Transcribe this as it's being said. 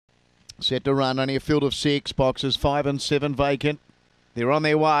Set to run, only a field of 6, boxes 5 and 7 vacant. They're on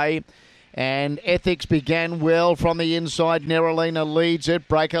their way. And Ethics began well from the inside. Nerolina leads it.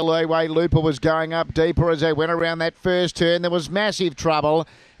 Breakaway Looper was going up deeper as they went around that first turn. There was massive trouble,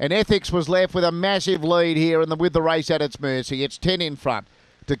 and Ethics was left with a massive lead here and with the race at its mercy. It's 10 in front.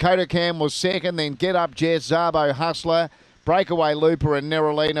 Dakota Cam was second, then Get Up Jess, Zabo Hustler, Breakaway Looper and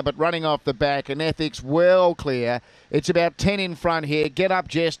Nerolina, but running off the back, and Ethics well clear. It's about 10 in front here. Get Up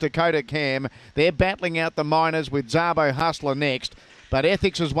Jess, Dakota Cam. They're battling out the minors with Zabo Hustler next. But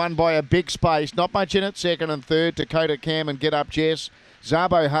Ethics has won by a big space. Not much in it, second and third. Dakota Cam and Get Up Jess.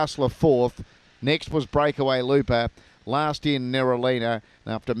 Zabo Hustler fourth. Next was Breakaway Looper. Last in Nerolina.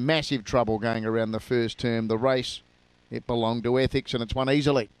 After massive trouble going around the first term, the race, it belonged to Ethics and it's won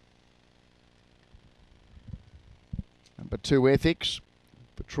easily. Number 2 Ethics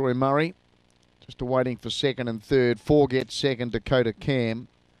for Troy Murray. Just waiting for second and third. 4 gets second, Dakota Cam.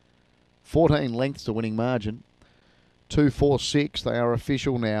 14 lengths the winning margin. 2, 4, 6, they are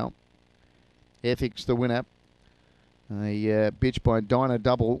official now. Ethics the winner. A bitch by Dinah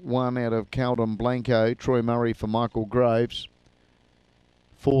Double 1 out of Caldon Blanco. Troy Murray for Michael Groves.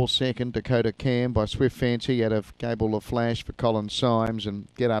 4 second, Dakota Cam by Swift Fancy out of Gable La Flash for Colin Symes. And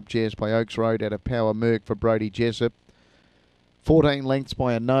Get Up Jazz by Oaks Road out of Power Merc for Brody Jessup. 14 lengths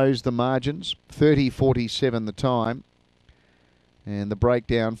by a nose, the margins. 30.47 the time. And the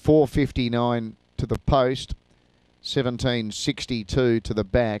breakdown, 4.59 to the post. 17.62 to the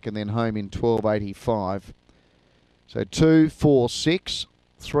back, and then home in 12.85. So 2, 4, 6,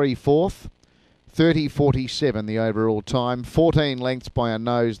 3 4th, 30.47 the overall time. 14 lengths by a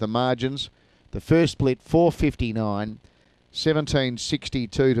nose the margins. The first split 4.59, 17.62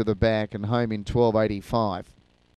 to the back, and home in 12.85.